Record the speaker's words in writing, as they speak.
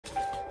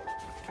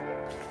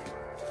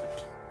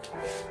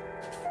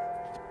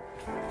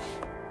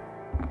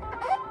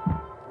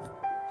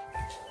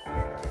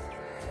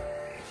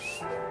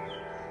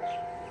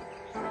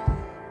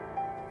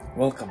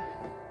welcome.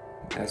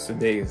 As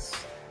today is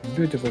a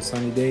beautiful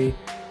sunny day,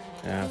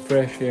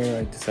 fresh air,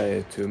 I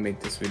decided to make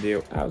this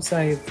video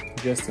outside,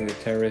 just on the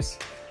terrace.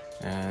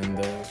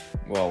 And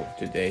well,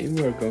 today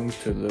we're going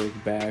to look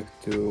back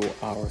to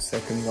our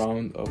second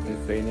round of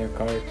Lithuania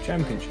Kart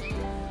Championship.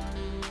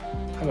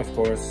 And of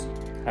course,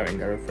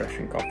 having a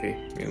refreshing coffee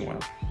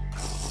meanwhile.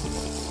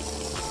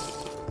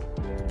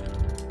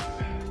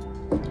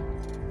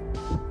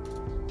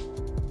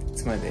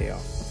 It's my day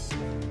off.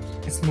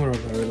 It's more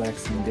of a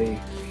relaxing day,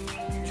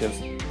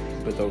 just a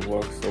bit of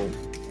work, so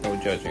no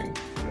judging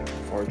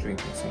before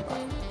drinking some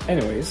coffee.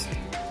 Anyways,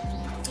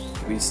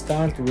 we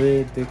start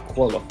with the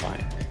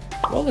qualifying.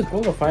 Well, the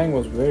qualifying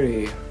was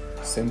very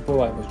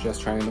simple. I was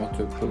just trying not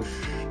to push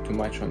too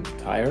much on the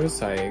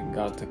tires. I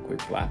got a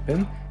quick lap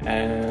in,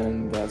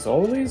 and as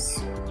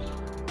always,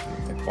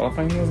 the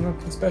qualifying was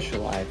nothing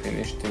special. I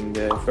finished in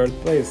the third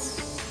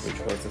place, which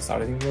was the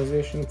starting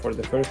position for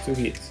the first two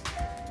heats.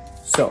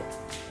 So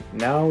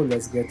now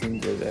let's get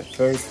into the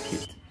first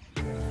heat.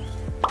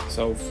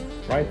 So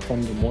right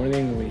from the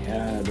morning we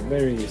had a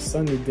very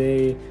sunny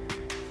day,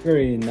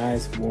 very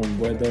nice warm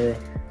weather.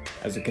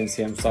 As you can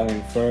see, I'm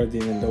starting third,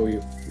 even though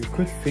you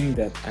could think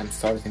that I'm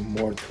starting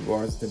more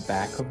towards the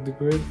back of the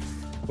grid.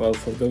 Well,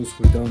 for those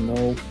who don't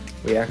know,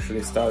 we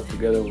actually start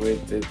together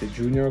with the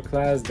junior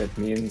class. That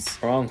means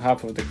around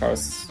half of the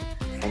cars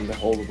from the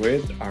whole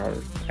grid are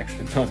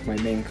actually not my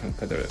main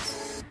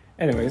competitors.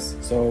 Anyways,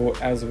 so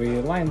as we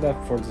lined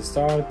up for the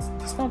start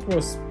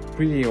was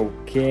pretty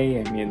okay.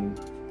 I mean,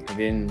 I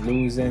didn't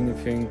lose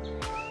anything.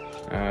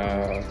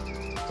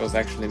 It was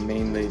actually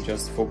mainly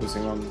just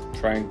focusing on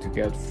trying to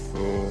get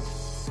through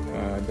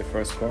the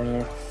first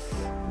corner.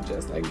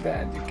 Just like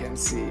that, you can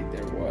see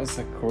there was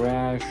a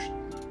crash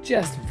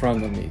just in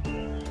front of me.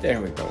 There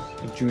we go,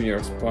 a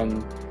junior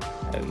spun,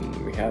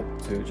 and we had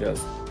to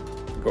just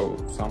go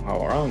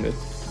somehow around it.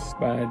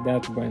 But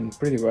that went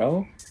pretty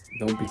well.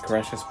 No big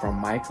crashes from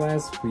my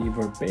class. We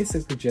were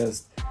basically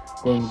just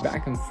going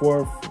back and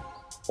forth,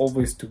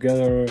 always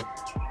together,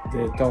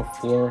 the top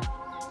four.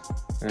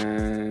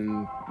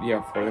 And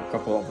yeah, for a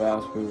couple of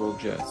hours we were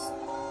just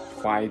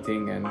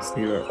fighting, and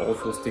we were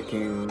also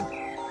sticking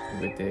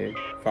with the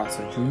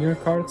faster junior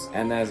karts.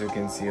 And as you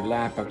can see,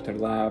 lap after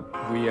lap,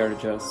 we are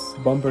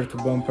just bumper to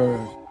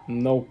bumper,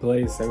 no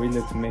place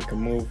really to make a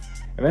move.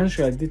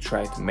 Eventually I did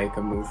try to make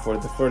a move for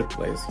the third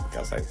place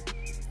because I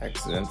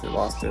accidentally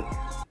lost it.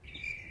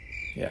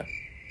 Yeah,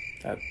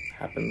 that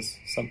happens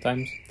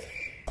sometimes.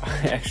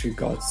 I actually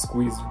got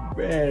squeezed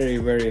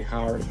very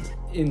hard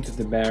into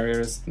the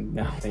barriers.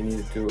 Now I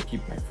needed to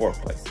keep my fourth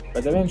place.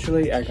 But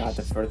eventually I got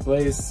the third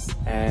place,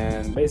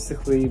 and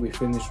basically we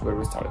finished where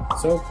we started.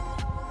 So,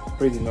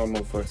 pretty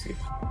normal first heat.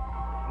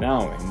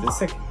 Now in the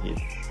second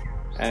heat,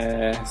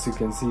 as you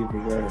can see, we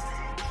were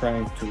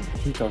trying to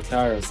heat our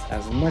tires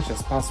as much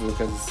as possible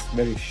because it's a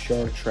very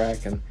short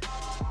track, and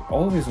we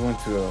always want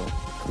to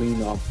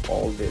clean up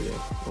all the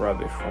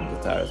rubbish from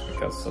the tires,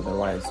 because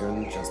otherwise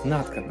you're just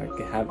not gonna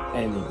have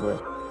any grip.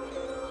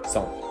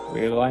 So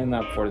we line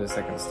up for the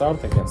second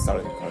start, again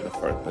starting for the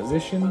third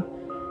position,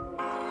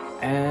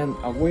 and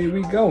away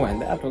we go.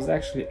 And that was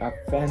actually a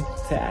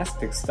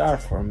fantastic start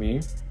for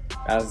me,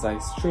 as I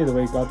straight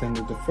away got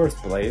into the first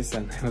place,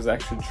 and I was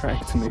actually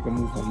trying to make a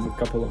move on a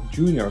couple of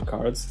junior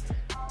cards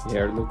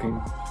here, looking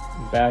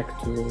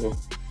back to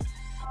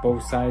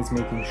both sides,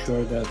 making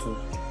sure that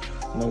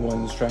no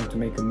one is trying to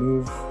make a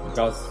move.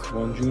 Got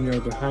one junior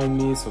behind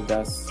me, so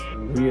that's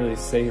really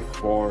safe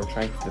for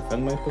trying to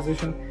defend my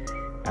position.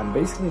 And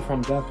basically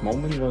from that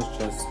moment was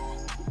just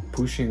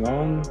pushing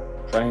on,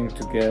 trying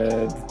to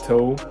get the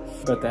toe.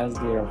 But as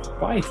they are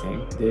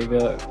fighting, they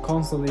were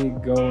constantly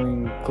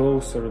going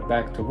closer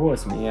back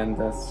towards me, and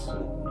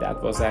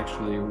that was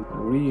actually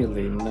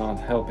really not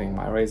helping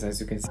my race.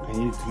 As you can see, I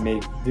need to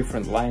make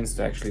different lines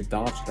to actually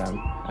dodge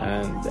them,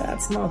 and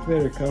that's not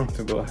very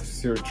comfortable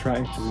as you're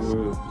trying to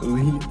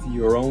lead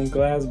your own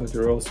class, but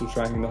you're also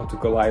trying not to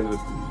collide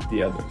with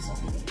the others.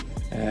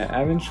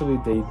 Eventually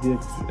they did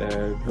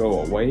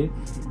go away,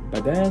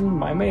 but then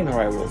my main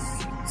rivals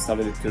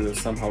started to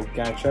somehow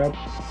catch up.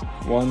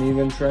 One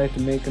even tried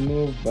to make a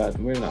move, but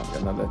we're not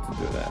gonna let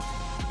you do that.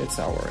 It's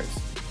our race.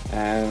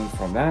 And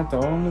from that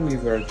on, we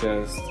were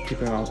just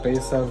keeping our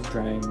pace up,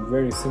 trying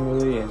very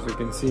similarly, as you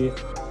can see,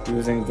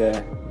 using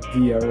the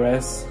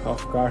DRS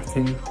of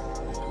karting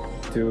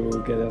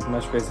to get as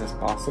much pace as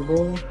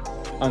possible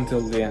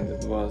until the end.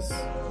 It was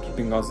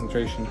keeping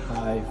concentration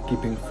high,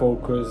 keeping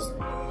focused,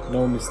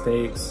 no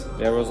mistakes.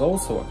 There was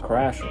also a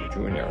crash of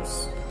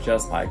juniors,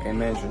 just like I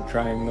mentioned,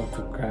 trying not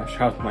to crash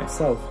out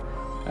myself.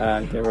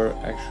 There were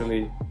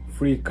actually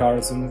 3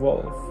 cars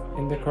involved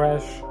in the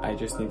crash. I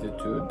just needed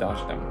to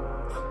dodge them.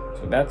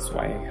 So that's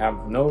why I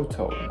have no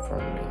toe in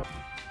front of me.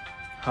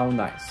 How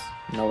nice,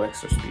 no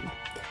extra speed.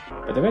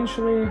 But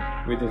eventually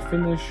we did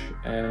finish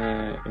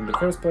in the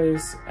first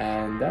place,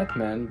 and that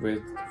meant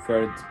with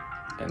third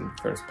and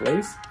first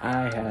place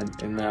I had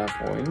enough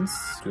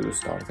points to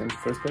start in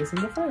first place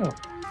in the final.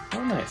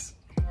 How nice.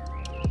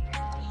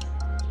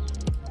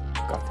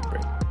 Coffee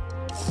break.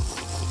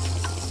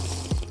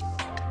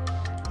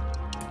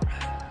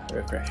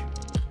 refreshing.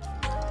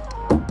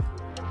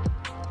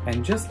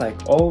 And just like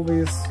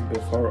always,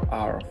 before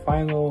our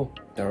final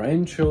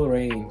torrential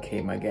rain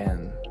came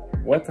again.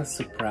 What a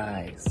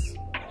surprise!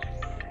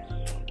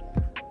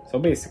 So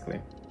basically,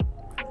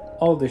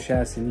 all the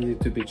chassis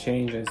needed to be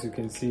changed. As you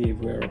can see,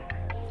 we're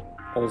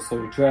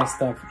also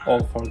dressed up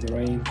all for the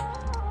rain.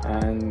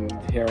 And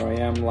here I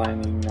am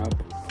lining up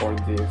for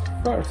the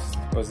first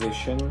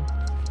position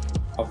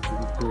of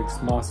the Greeks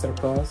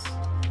Masterclass.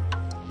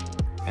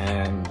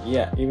 And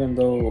yeah, even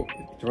though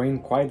it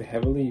rained quite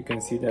heavily, you can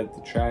see that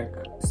the track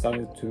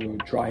started to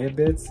dry a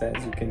bit,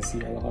 as you can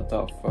see a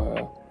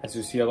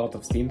lot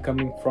of steam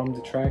coming from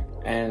the track.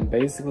 And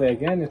basically,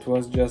 again, it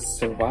was just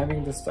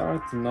surviving the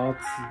start, not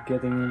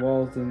getting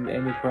involved in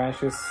any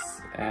crashes.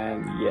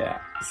 And yeah,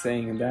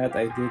 saying that,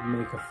 I did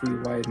make a free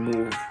ride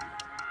move.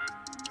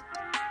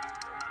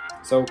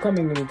 So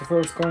coming into the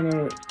first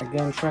corner,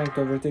 again trying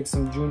to overtake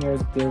some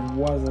juniors. There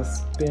was a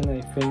spin, I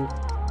think,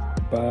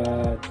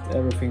 but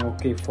everything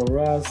okay for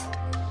us.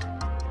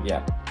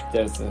 Yeah,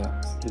 there's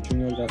the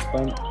junior that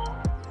spun,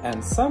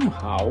 and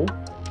somehow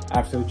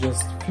after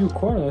just few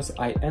corners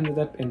I ended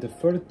up in the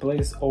third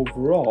place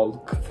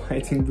overall,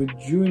 fighting the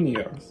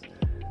juniors.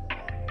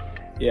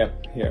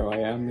 Yep, here I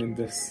am in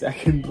the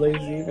second place,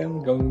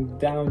 even going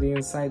down the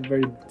inside.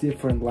 Very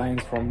different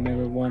lines from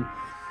everyone,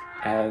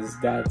 as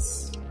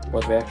that's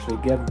what we actually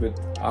get with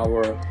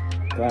our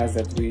class,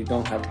 that we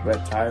don't have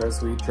wet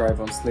tires, we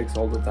drive on slicks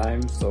all the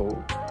time. So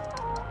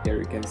here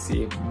you can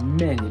see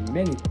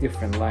many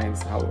different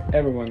lines, how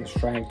everyone is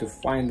trying to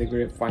find the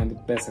grip, find the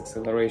best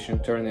acceleration,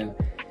 turn in.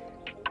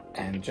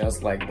 And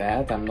just like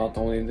that, I'm not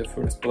only in the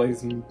first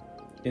place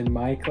in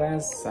my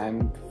class,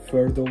 I'm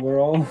third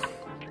overall.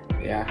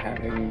 Yeah,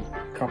 having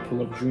a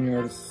couple of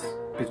juniors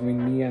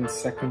between me and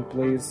second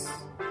place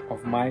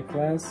of my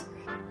class.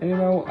 And you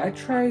know, I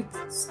tried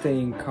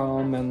staying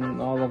calm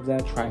and all of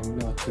that, trying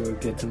not to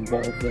get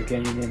involved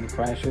again in any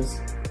crashes.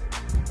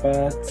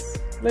 But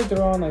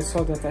later on I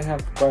saw that I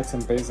have quite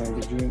some pace,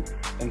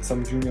 and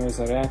some juniors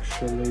are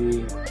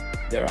actually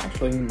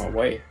in my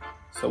way.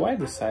 So I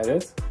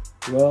decided,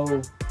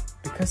 well,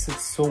 because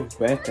it's so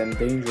wet and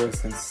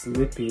dangerous and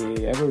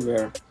slippy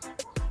everywhere,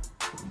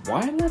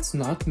 why let's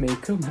not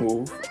make a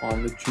move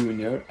on the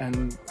junior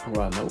and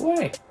run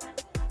away?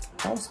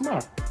 How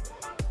smart!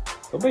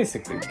 So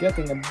basically,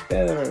 getting a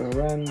better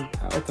run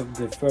out of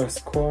the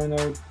first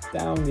corner,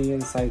 down the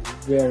inside,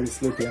 very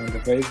slippy on the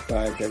base,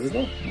 but there we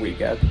go, we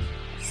got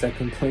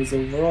second place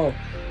overall.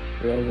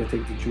 We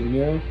overtake the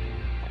junior,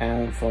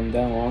 and from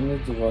then on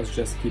it was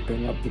just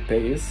keeping up the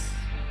pace,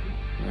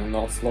 and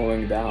not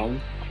slowing down,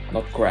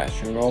 not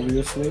crashing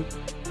obviously.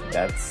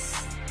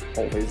 That's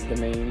always the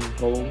main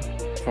goal.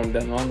 From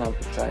then on I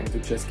was trying to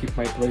just keep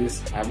my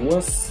place. I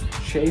was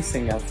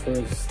chasing at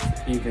first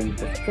even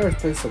the third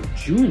place of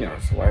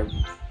juniors, so I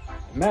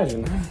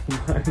imagine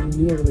I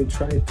nearly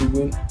tried to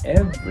win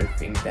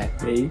everything that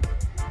day.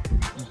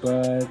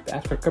 But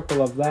after a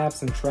couple of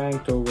laps and trying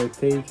to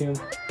overtake him,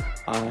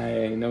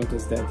 I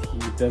noticed that he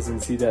doesn't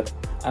see that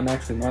I'm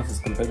actually not his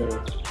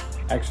competitor.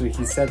 Actually,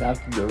 he said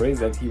after the race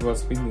that he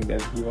was thinking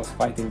that he was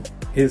fighting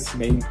his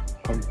main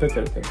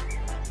competitor.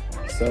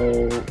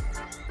 So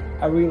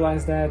I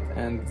realized that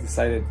and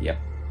decided, yep,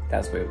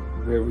 that's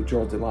where we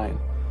draw the line.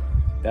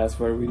 That's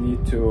where we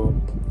need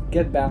to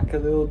get back a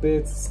little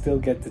bit, still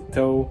get the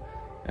toe.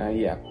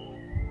 Yeah,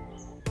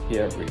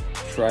 here we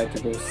tried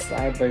to go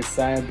side by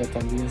side, but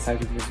on the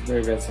inside it was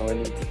very wet, so I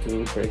needed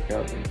to brake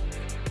early.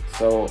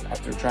 So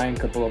after trying a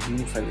couple of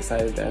moves, I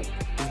decided that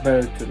it's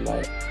better to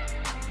like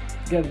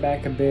get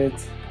back a bit,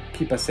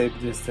 keep a safe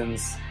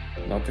distance,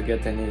 not to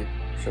get any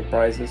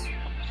surprises.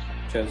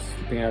 Just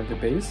keeping up the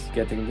pace,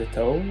 getting the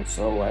toe,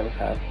 so I'll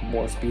have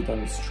more speed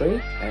on the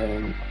straight,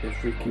 and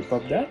if we keep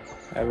up that,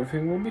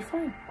 everything will be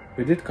fine.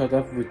 We did cut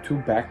off with 2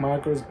 back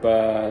markers,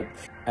 but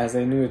as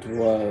I knew it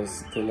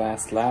was the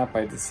last lap,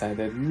 I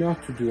decided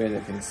not to do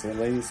anything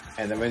silly,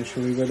 and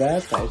eventually with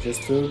that, I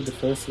just took the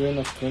first win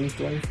of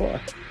 2024.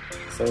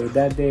 So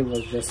that day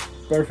was just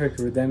perfect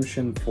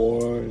redemption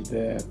for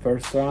the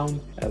first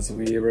round, as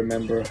we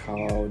remember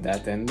how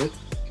that ended.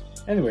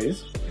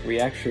 Anyways, we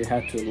actually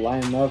had to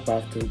line up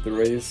after the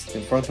race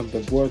in front of the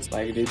boards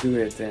like they do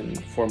it in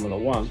Formula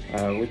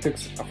 1. We took,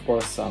 of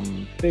course,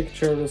 some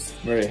pictures.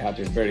 Very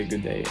happy, very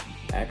good day.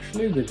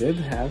 Actually, we did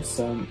have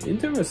some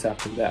interviews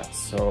after that,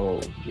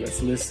 so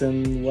let's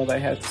listen what I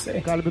had to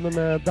say.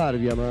 Kalbiname dar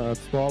vieną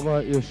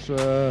atstovą iš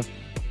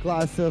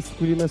klasės,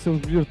 kurį mes jau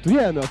ir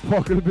turėjome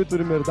pokalbį,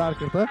 turime ir dar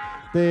kartą.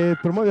 Tai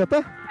pirma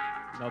vieta?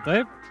 Na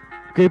taip.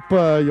 Kaip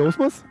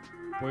jausmas?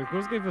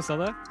 Puikus kaip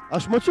visada.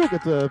 Aš mačiau,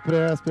 kad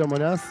prieėjęs prie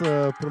manęs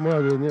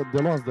pirmoje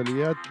dienos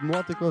dalyje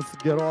nuotaikos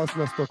geros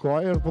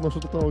nestokoja ir panašu,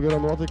 kad tavo gera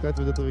nuotaika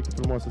atvedė tave iki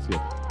pirmosios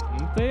vietos.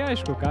 Tai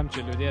aišku, kam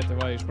čia liūdėti,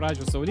 va, iš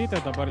pradžių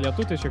saulytė, dabar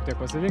lietutė, šiek tiek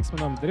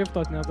pasilinksminam,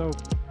 driftot nedaug,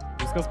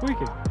 viskas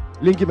puikiai.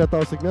 Linkime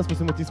tau sėkmės,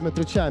 pasimatysime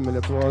trečiajame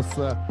Lietuvos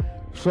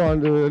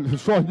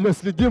šoninio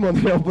slydimo,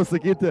 norėjau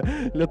pasakyti,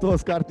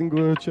 Lietuvos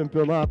kartingų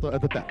čempionato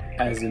etape.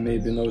 As you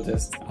maybe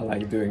noticed, I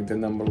like doing the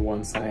number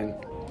 1 sign.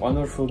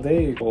 wonderful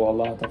day. A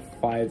lot of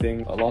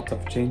fighting, a lot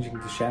of changing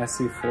the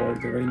chassis for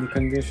the rainy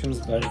conditions,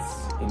 but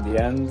in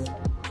the end,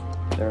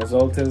 the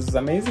result is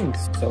amazing.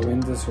 So in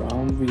this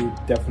round, we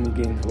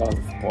definitely gained a lot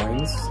of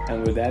points,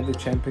 and with that, the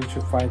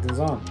championship fight is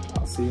on.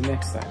 I'll see you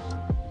next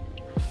time.